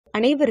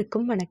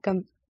அனைவருக்கும் வணக்கம்.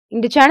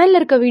 இந்த சேனல்ல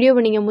இருக்க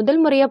வீடியோவை நீங்க முதல்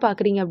முறையா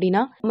பாக்குறீங்க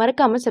அப்படின்னா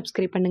மறக்காம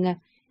சப்ஸ்கிரைப் பண்ணுங்க.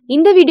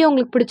 இந்த வீடியோ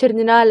உங்களுக்கு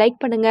பிடிச்சிருந்ததுன்னா லைக்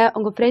பண்ணுங்க,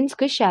 உங்க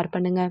ஃப்ரெண்ட்ஸ்க்கு ஷேர்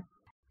பண்ணுங்க.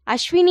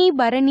 அஸ்வினி,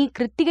 பரணி,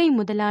 கிருத்திகை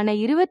முதலான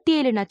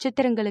 27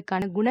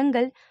 நட்சத்திரங்களுக்கான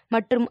குணங்கள்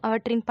மற்றும்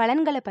அவற்றின்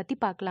பலன்களை பத்தி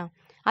பார்க்கலாம்.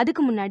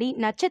 அதுக்கு முன்னாடி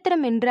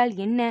நட்சத்திரம் என்றால்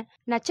என்ன,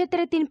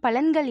 நட்சத்திரத்தின்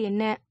பலன்கள்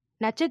என்ன,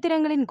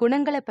 நட்சத்திரங்களின்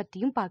குணங்களை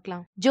பத்தியும்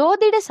பார்க்கலாம்.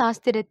 ஜோதிட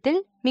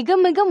சாஸ்திரத்தில் மிக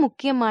மிக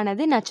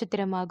முக்கியமானது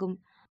நட்சத்திரமாகும்.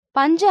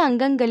 பஞ்ச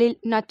அங்கங்களில்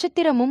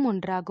நட்சத்திரமும்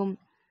ஒன்றாகும்.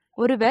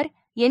 ஒருவர்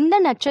எந்த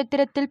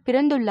நட்சத்திரத்தில்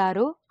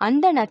பிறந்துள்ளாரோ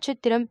அந்த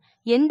நட்சத்திரம்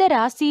எந்த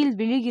ராசியில்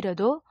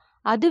விழுகிறதோ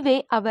அதுவே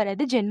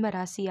அவரது ஜென்ம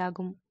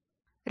ராசியாகும்.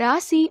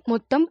 ராசி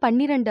மொத்தம்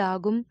 12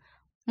 ஆகும்.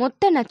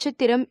 மொத்த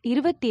நட்சத்திரம்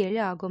 27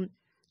 ஆகும்.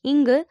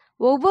 இங்கு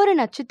ஒவ்வொரு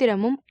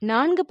நட்சத்திரமும்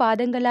 4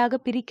 பாதங்களாக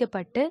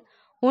பிரிக்கப்பட்டு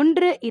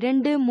 1,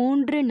 2,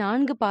 3,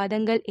 4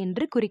 பாதங்கள்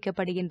என்று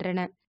குறிக்கப்படுகின்றன.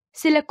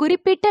 சில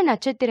குறிப்பிட்ட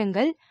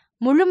நட்சத்திரங்கள்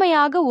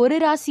முழுமையாக ஒரு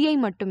ராசியை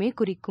மட்டுமே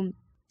குறிக்கும்.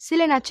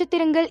 சில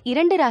நட்சத்திரங்கள்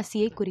 2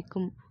 ராசியை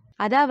குறிக்கும்.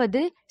 அதாவது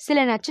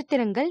சில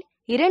நட்சத்திரங்கள்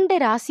 2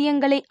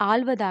 ராசியங்களை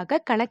ஆள்வதாக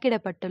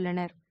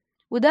கணக்கிடப்பட்டுள்ளனர்.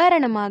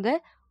 உதாரணமாக,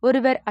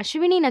 ஒருவர்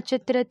அஸ்வினி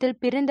நட்சத்திரத்தில்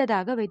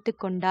பிறந்ததாக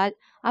வைத்துக்கொண்டால்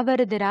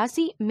அவரது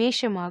ராசி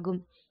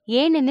மேஷமாகும்.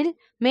 ஏனெனில்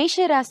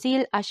மேஷ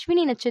ராசியில்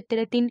அஸ்வினி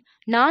நட்சத்திரத்தின்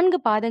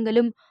 4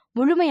 பாதங்களும்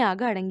முழுமையாக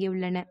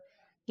அடங்கியுள்ளன.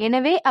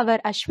 எனவே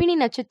அவர் அஸ்வினி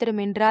நட்சத்திரம்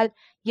என்றால்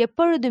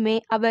எப்பொழுதுமே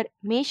அவர்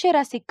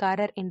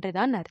மேஷராசிக்காரர்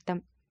என்றுதான் அர்த்தம்.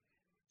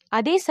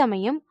 அதே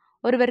சமயம்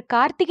ஒருவர்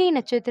கார்த்திகை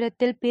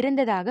நட்சத்திரத்தில்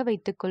பிறந்ததாக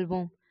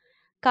வைத்துக்கொள்வோம்.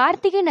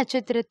 கார்த்திகை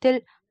நட்சத்திரத்தில்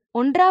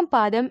 1ஆம்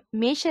பாதம்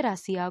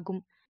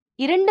மேஷராசியாகும்.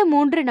 2,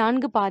 3,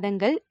 4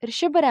 பாதங்கள்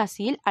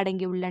ரிஷபராசியில்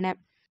அடங்கியுள்ளன.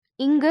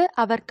 இங்கு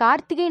அவர்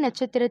கார்த்திகை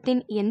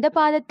நட்சத்திரத்தின் எந்த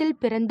பாதத்தில்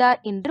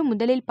பிறந்தார் என்று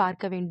முதலில்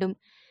பார்க்க வேண்டும்.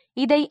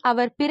 இதை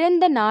அவர்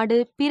பிறந்த நாடு,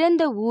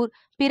 பிறந்த ஊர்,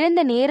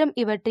 பிறந்த நேரம்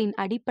இவற்றின்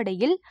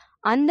அடிப்படையில்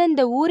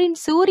அந்தந்த ஊரின்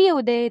சூரிய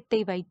உதயத்தை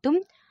வைத்தும்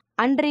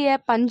அன்றைய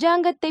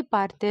பஞ்சாங்கத்தை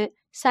பார்த்து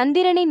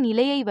சந்திரனின்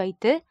நிலையை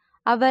வைத்து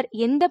அவர்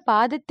எந்த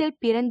பாதத்தில்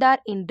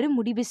பிறந்தார் என்று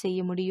முடிவு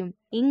செய்ய முடியும்.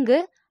 இங்கு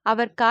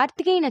அவர்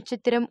கார்த்திகை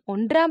நட்சத்திரம்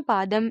 1ஆம்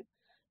பாதம்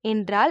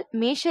என்றால்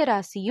மேஷ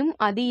ராசியும்,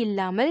 அது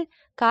இல்லாமல்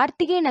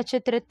கார்த்திகை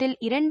நட்சத்திரத்தில்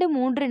 2,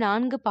 3,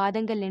 4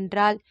 பாதங்கள்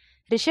என்றால்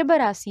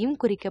ரிஷபராசியும்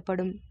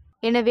குறிக்கப்படும்.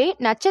 எனவே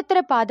நட்சத்திர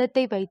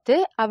பாதத்தை வைத்து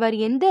அவர்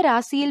எந்த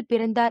ராசியில்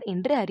பிறந்தார்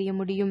என்று அறிய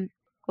முடியும்.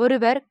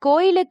 ஒருவர்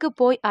கோயிலுக்கு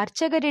போய்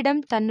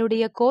அர்ச்சகரிடம்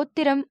தன்னுடைய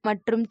கோத்திரம்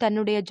மற்றும்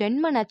தன்னுடைய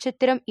ஜென்ம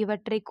நட்சத்திரம்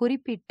இவற்றை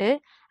குறிப்பிட்டு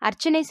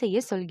அர்ச்சனை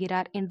செய்ய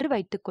சொல்கிறார் என்று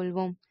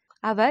வைத்துக்கொள்வோம்.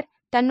 அவர்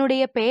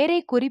தன்னுடைய பெயரை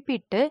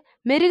குறிப்பிட்டு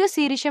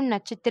மிருகசீரிஷம்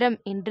நட்சத்திரம்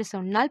என்று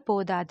சொன்னால்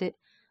போதாது.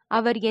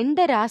 அவர் எந்த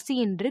ராசி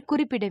என்று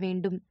குறிப்பிட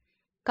வேண்டும்.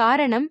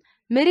 காரணம்,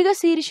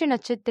 மிருகசீரிஷ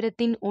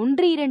நட்சத்திரத்தின்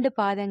 1, 2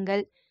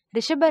 பாதங்கள்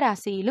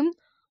ரிஷபராசியிலும்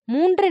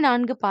 3,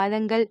 4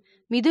 பாதங்கள்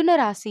மிதுன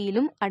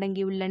ராசியிலும்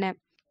அடங்கியுள்ளன.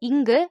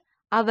 இங்கு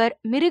அவர்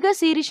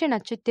மிருகசீரிஷ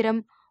நட்சத்திரம்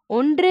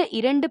 1,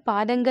 2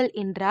 பாதங்கள்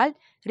என்றால்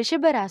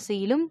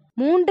ரிஷபராசியிலும்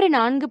 3,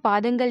 4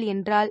 பாதங்கள்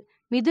என்றால்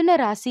மிதுன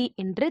ராசி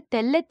என்று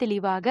தெள்ளத்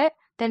தெளிவாக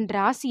தன்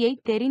ராசியை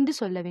தெரிந்து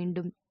சொல்ல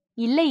வேண்டும்.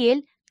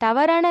 இல்லையேல்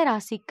தவறான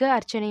ராசிக்கு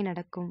அர்ச்சனை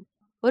நடக்கும்.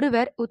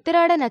 ஒருவர்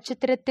உத்திராட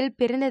நட்சத்திரத்தில்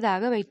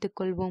பிறந்ததாக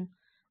வைத்துக்கொள்வோம்.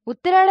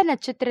 உத்திராட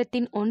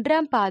நட்சத்திரத்தின்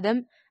 1ஆம்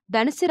பாதம்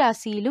தனுசு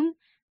ராசியிலும்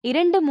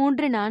 2,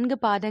 3, 4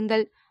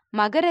 பாதங்கள்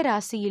மகர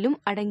ராசியிலும்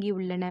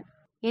அடங்கியுள்ளன.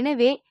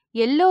 எனவே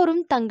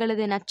எல்லோரும்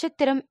தங்களது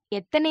நட்சத்திரம்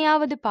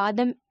எத்தனையாவது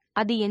பாதம்,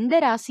 அது எந்த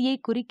ராசியை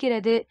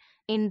குறிக்கிறது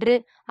என்று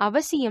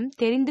அவசியம்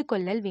தெரிந்து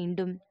கொள்ளல்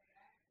வேண்டும்.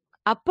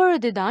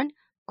 அப்பொழுதுதான்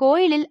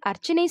கோயிலில்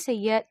அர்ச்சனை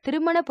செய்ய,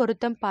 திருமண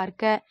பொருத்தம்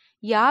பார்க்க,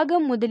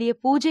 யாகம் முதலிய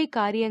பூஜை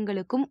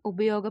காரியங்களுக்கும்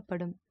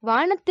உபயோகப்படும்.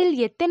 வானத்தில்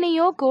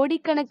எத்தனையோ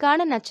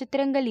கோடிக்கணக்கான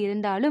நட்சத்திரங்கள்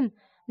இருந்தாலும்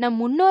நம்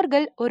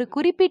முன்னோர்கள் ஒரு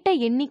குறிப்பிட்ட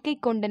எண்ணிக்கை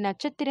கொண்ட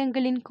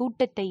நட்சத்திரங்களின்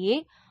கூட்டத்தையே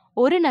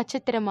ஒரு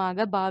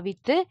நட்சத்திரமாக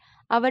பாவித்து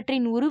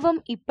அவற்றின் உருவம்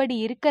இப்படி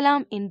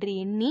இருக்கலாம் என்று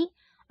எண்ணி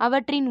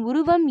அவற்றின்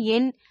உருவம்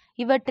எண்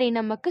இவற்றை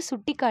நமக்கு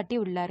சுட்டிக்காட்டி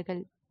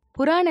உள்ளார்கள்.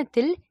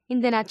 புராணத்தில்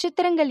இந்த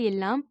நட்சத்திரங்கள்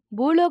எல்லாம்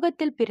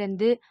பூலோகத்தில்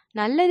பிறந்து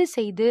நல்லது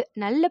செய்து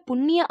நல்ல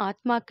புண்ணிய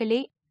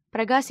ஆத்மாக்களே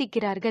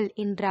பிரகாசிக்கிறார்கள்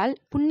என்றால்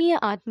புண்ணிய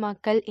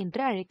ஆத்மாக்கள்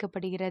என்று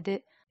அழைக்கப்படுகிறது.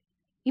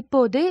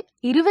 இப்போது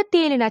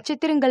 27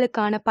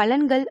 நட்சத்திரங்களுக்கான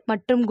பலன்கள்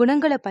மற்றும்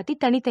குணங்களை பத்தி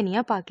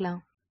தனித்தனியா பார்க்கலாம்.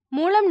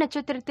 மூலம்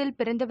நட்சத்திரத்தில்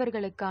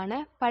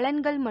பிறந்தவர்களுக்கான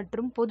பலன்கள்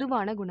மற்றும்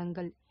பொதுவான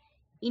குணங்கள்.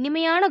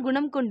 இனிமையான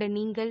குணம் கொண்ட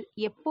நீங்கள்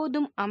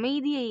எப்போதும்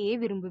அமைதியையே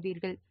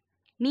விரும்புவீர்கள்.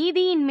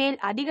 நீதியின் மேல்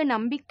அதிக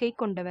நம்பிக்கை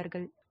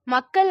கொண்டவர்கள்.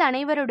 மக்கள்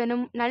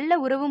அனைவருடனும் நல்ல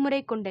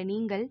உறவுமுறை கொண்ட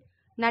நீங்கள்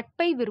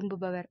நட்பை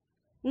விரும்புபவர்.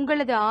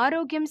 உங்களது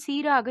ஆரோக்கியம்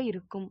சீராக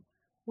இருக்கும்.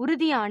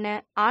 உறுதியான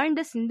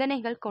ஆழ்ந்த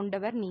சிந்தனைகள்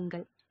கொண்டவர்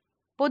நீங்கள்.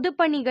 பொது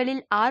பணிகளில்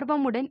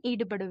ஆர்வமுடன்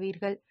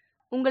ஈடுபடுவீர்கள்.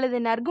 உங்களது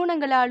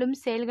நற்குணங்களாலும்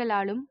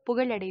செயல்களாலும்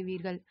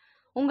புகழடைவீர்கள்.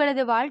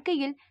 உங்களது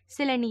வாழ்க்கையில்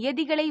சில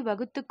நியதிகளை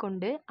வகுத்து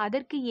கொண்டு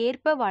அதற்கு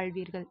ஏற்ப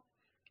வாழ்வீர்கள்.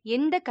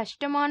 எந்த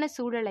கஷ்டமான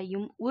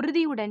சூழலையும்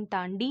உறுதியுடன்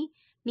தாண்டி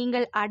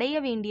நீங்கள் அடைய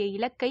வேண்டிய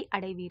இலக்கை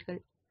அடைவீர்கள்.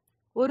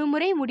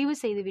 ஒருமுறை முடிவு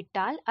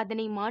செய்துவிட்டால்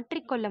அதனை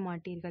மாற்றிக்கொள்ள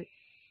மாட்டீர்கள்.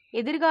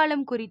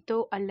 எதிர்காலம் குறித்தோ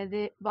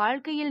அல்லது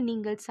வாழ்க்கையில்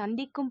நீங்கள்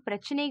சந்திக்கும்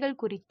பிரச்சனைகள்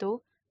குறித்தோ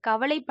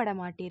கவலைப்பட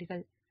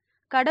மாட்டீர்கள்.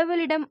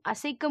 கடவுளிடம்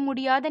அசைக்க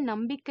முடியாத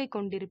நம்பிக்கை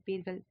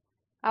கொண்டிருப்பீர்கள்.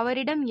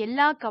 அவரிடம்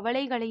எல்லா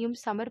கவலைகளையும்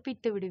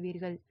சமர்ப்பித்து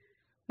விடுவீர்கள்.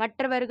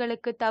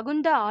 மற்றவர்களுக்கு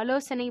தகுந்த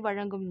ஆலோசனை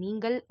வழங்கும்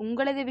நீங்கள்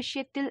உங்களது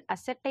விஷயத்தில்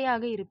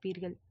அசட்டையாக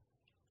இருப்பீர்கள்.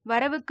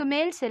 வரவுக்கு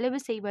மேல் செலவு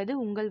செய்வது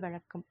உங்கள்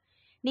வழக்கம்.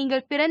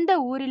 நீங்கள் பிறந்த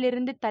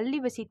ஊரிலிருந்து தள்ளி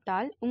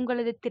வசித்தால்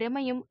உங்களது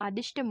திறமையும்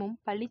அதிர்ஷ்டமும்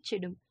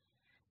பளிச்சிடும்.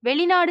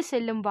 வெளிநாடு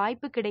செல்லும்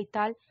வாய்ப்பு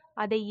கிடைத்தால்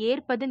அதை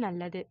ஏற்பது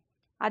நல்லது.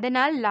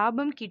 அதனால்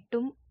லாபம்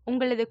கிட்டும்.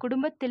 உங்களது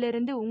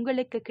குடும்பத்திலிருந்து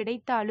உங்களுக்கு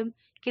கிடைத்தாலும்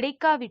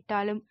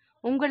கிடைக்காவிட்டாலும்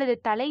உங்களது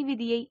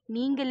தலைவிதியை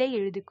நீங்களே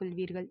எழுதி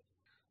கொள்வீர்கள்.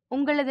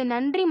 உங்களது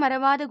நன்றி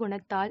மறவாத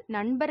குணத்தால்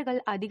நண்பர்கள்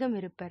அதிகம்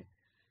இருப்பர்.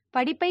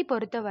 படிப்பை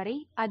பொறுத்தவரை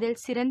அதில்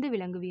சிறந்து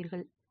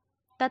விளங்குவீர்கள்.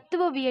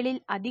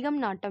 தத்துவவியலில் அதிகம்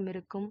நாட்டம்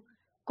இருக்கும்.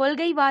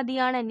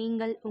 கொள்கைவாதியான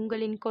நீங்கள்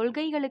உங்களின்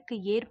கொள்கைகளுக்கு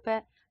ஏற்ப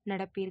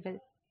நடப்பீர்கள்.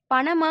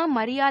 பணமா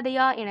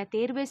மரியாதையா என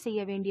தேர்வு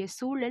செய்ய வேண்டிய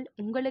சூழல்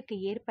உங்களுக்கு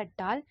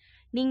ஏற்பட்டால்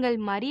நீங்கள்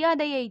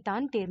மரியாதையை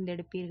தான்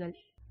தேர்ந்தெடுப்பீர்கள்.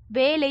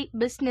 வேலை,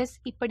 பிசினஸ்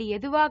இப்படி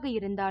எதுவாக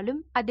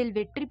இருந்தாலும் அதில்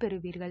வெற்றி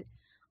பெறுவீர்கள்.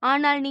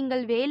 ஆனால்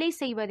நீங்கள் வேலை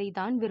செய்வதை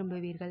தான்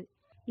விரும்புவீர்கள்.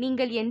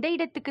 நீங்கள் எந்த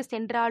இடத்துக்கு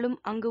சென்றாலும்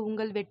அங்கு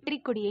உங்கள் வெற்றி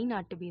கொடியை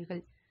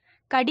நாட்டுவீர்கள்.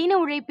 கடின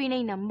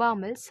உழைப்பினை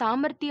நம்பாமல்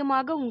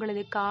சாமர்த்தியமாக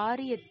உங்களது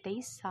காரியத்தை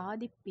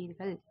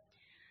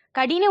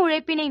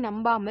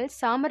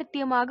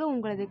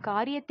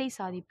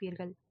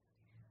சாதிப்பீர்கள்.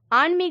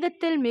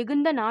 ஆன்மீகத்தில்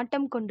மிகுந்த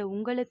நாட்டம் கொண்ட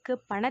உங்களுக்கு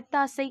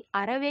பணத்தாசை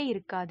அறவே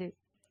இருக்காது.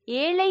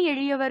 ஏழை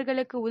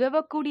எளியவர்களுக்கு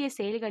உதவக்கூடிய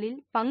செயல்களில்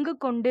பங்கு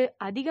கொண்டு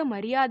அதிக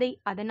மரியாதை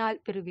அதனால்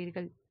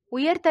பெறுவீர்கள்.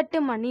 உயர்தட்டு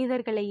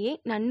மனிதர்களையே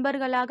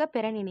நண்பர்களாக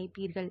பெற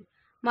நினைப்பீர்கள்.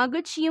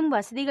 மகிழ்ச்சியும்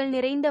வசதிகள்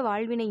நிறைந்த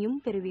வாழ்வினையும்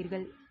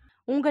பெறுவீர்கள்.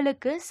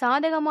 உங்களுக்கு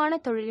சாதகமான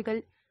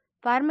தொழில்கள்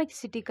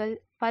பார்மசிட்டிக்கல்,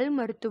 பல்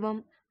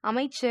மருத்துவம்,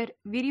 அமைச்சர்,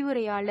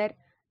 விரிவுரையாளர்,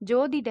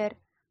 ஜோதிடர்,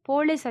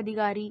 போலீஸ்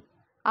அதிகாரி,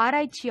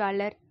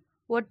 ஆராய்ச்சியாளர்,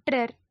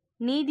 ஒற்றர்,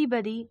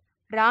 நீதிபதி,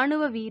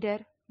 இராணுவ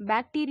வீரர்,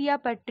 பாக்டீரியா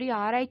பற்றி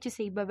ஆராய்ச்சி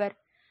செய்பவர்,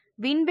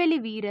 விண்வெளி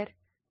வீரர்,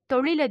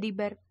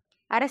 தொழிலதிபர்,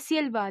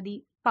 அரசியல்வாதி,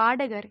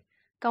 பாடகர்,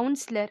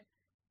 கவுன்சிலர்,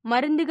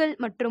 மருந்துகள்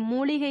மற்றும்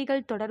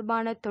மூலிகைகள்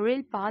தொடர்பான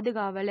தொழில்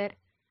பாதுகாவலர்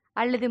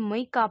அல்லது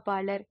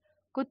மொய்காப்பாளர்,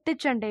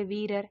 குத்துச்சண்டை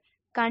வீரர்,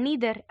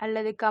 கணிதர்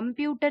அல்லது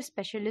கம்ப்யூட்டர்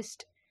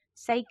ஸ்பெஷலிஸ்ட்,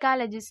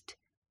 சைக்காலஜிஸ்ட்,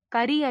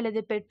 கரி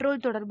அல்லது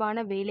பெட்ரோல்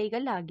தொடர்பான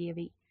வேலைகள்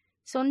ஆகியவை.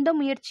 சொந்த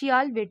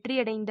முயற்சியால்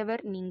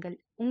வெற்றியடைந்தவர் நீங்கள்.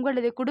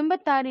 உங்களது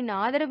குடும்பத்தாரின்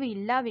ஆதரவு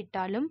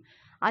இல்லாவிட்டாலும்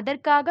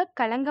அதற்காக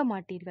கலங்க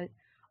மாட்டீர்கள்.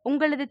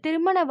 உங்களது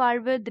திருமண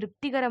வாழ்வு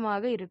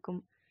திருப்திகரமாக இருக்கும்.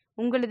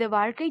 உங்களது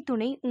வாழ்க்கை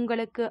துணை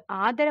உங்களுக்கு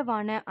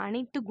ஆதரவான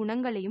அனைத்து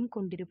குணங்களையும்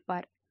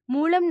கொண்டிருப்பார்.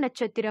 மூலம்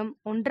நட்சத்திரம்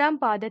 1ஆம்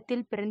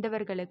பாதத்தில்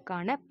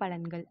பிறந்தவர்களுக்கான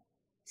பலன்கள்.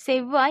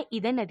 செவ்வாய்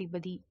இதன்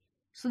அதிபதி.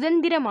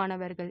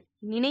 சுதந்திரமானவர்கள்,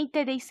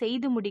 நினைத்ததை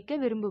செய்து முடிக்க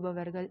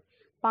விரும்புபவர்கள்,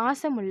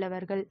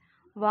 பாசமுள்ளவர்கள்,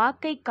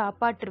 வாக்கை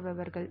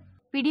காப்பாற்றுபவர்கள்,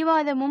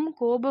 பிடிவாதமும்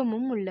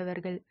கோபமும்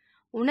உள்ளவர்கள்,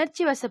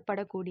 உணர்ச்சி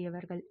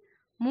வசப்படக்கூடியவர்கள்.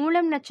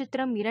 மூலம்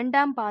நட்சத்திரம்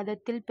 2ஆம்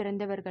பாதத்தில்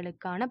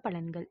பிறந்தவர்களுக்கான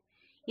பலன்கள்.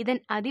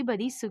 இதன்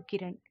அதிபதி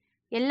சுக்கிரன்.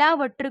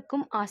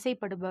 எல்லாவற்றுக்கும்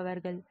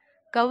ஆசைப்படுபவர்கள்,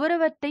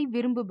 கௌரவத்தை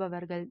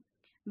விரும்புபவர்கள்,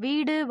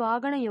 வீடு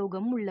வாகன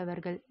யோகம்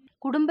உள்ளவர்கள்,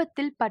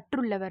 குடும்பத்தில்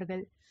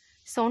பற்றுள்ளவர்கள்,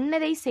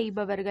 சொன்னதை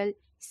செய்பவர்கள்,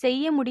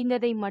 செய்ய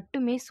முடிந்ததை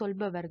மட்டுமே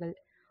சொல்பவர்கள்,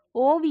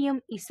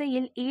 ஓவியம்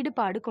இசையில்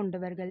ஈடுபாடு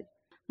கொண்டவர்கள்.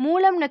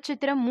 மூலம்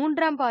நட்சத்திரம்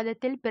 3ஆம்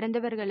பாதத்தில்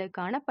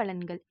பிறந்தவர்களுக்கான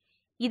பலன்கள்.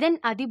 இதன்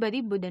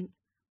அதிபதி புதன்.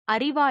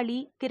 அறிவாளி,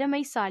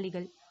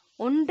 திறமைசாலிகள்,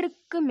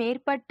 ஒன்றுக்கு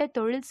மேற்பட்ட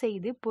தொழில்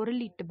செய்து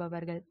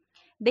பொருளீட்டுபவர்கள்,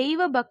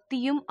 தெய்வ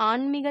பக்தியும்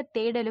ஆன்மீக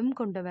தேடலும்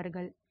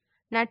கொண்டவர்கள்.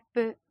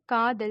 நட்பு,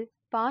 காதல்,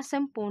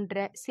 பாசம்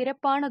போன்ற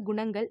சிறப்பான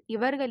குணங்கள்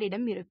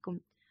இவர்களிடம் இருக்கும்.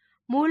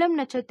 மூலம்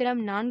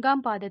நட்சத்திரம்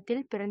 4ஆம்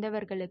பாதத்தில்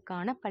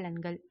பிறந்தவர்களுக்கான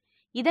பலன்கள்.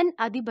 இதன்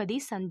அதிபதி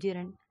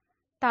சந்திரன்.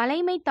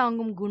 தலைமை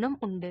தாங்கும் குணம்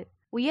உண்டு.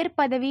 உயர்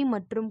பதவி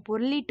மற்றும்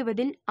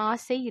பொருளீட்டுவதில்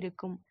ஆசை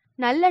இருக்கும்.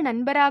 நல்ல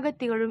நண்பராக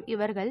திகழும்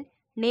இவர்கள்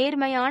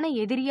நேர்மையான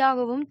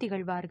எதிரியாகவும்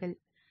திகழ்வார்கள்.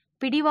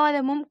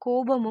 பிடிவாதமும்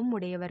கோபமும்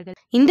உடையவர்கள்.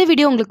 இந்த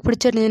வீடியோ உங்களுக்கு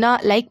பிடிச்சிருந்ததுன்னா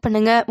லைக்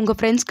பண்ணுங்க, உங்க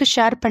ஃப்ரெண்ட்ஸ்க்கு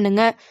ஷேர்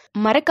பண்ணுங்க,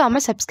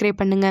 மறக்காம சப்ஸ்கிரைப்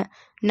பண்ணுங்க.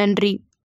 நன்றி.